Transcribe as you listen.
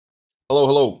Hello,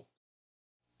 hello.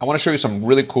 I want to show you some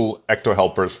really cool Ecto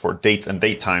helpers for dates and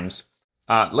date times.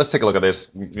 Let's take a look at this.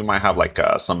 You might have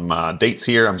some dates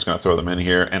here. I'm just going to throw them in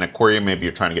here. And a query, maybe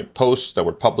you're trying to get posts that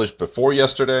were published before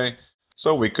yesterday.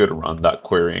 So we could run that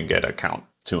query and get a count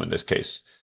too in this case.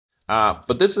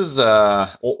 But this is,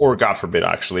 or God forbid,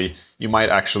 actually, you might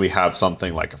actually have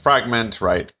something like a fragment,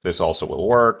 right? This also will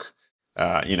work.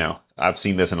 I've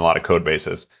seen this in a lot of code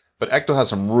bases. But Ecto has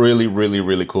some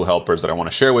really cool helpers that I want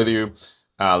to share with you.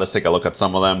 Let's take a look at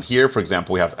some of them. Here, for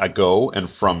example, we have ago and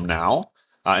from now.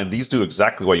 And these do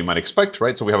exactly what you might expect,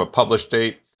 right? So we have a published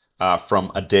date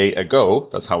from a day ago.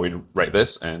 That's how we write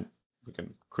this. And we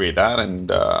can create that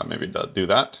and maybe do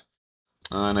that.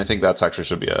 And I think that's actually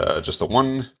should be just a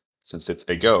one, since it's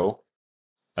ago,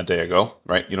 a day ago,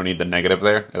 right? You don't need the negative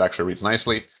there. It actually reads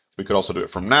nicely. We could also do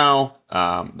it from now,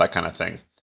 that kind of thing.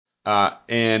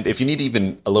 And if you need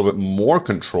even a little bit more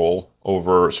control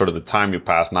over sort of the time you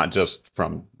pass, not just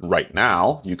from right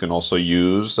now, you can also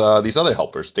use these other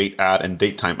helpers, date add and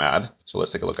date time add. So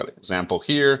let's take a look at an example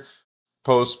here.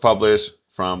 Post, publish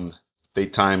from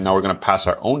date time. Now we're going to pass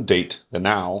our own date, the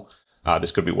now.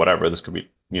 This could be whatever. This could be,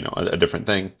 a different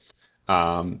thing.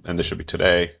 And this should be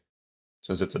today,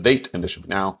 since it's a date, and this should be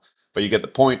now. But you get the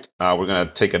point. We're going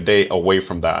to take a day away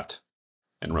from that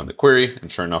and run the query.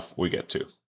 And sure enough, we get 2.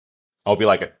 I hope you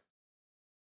like it.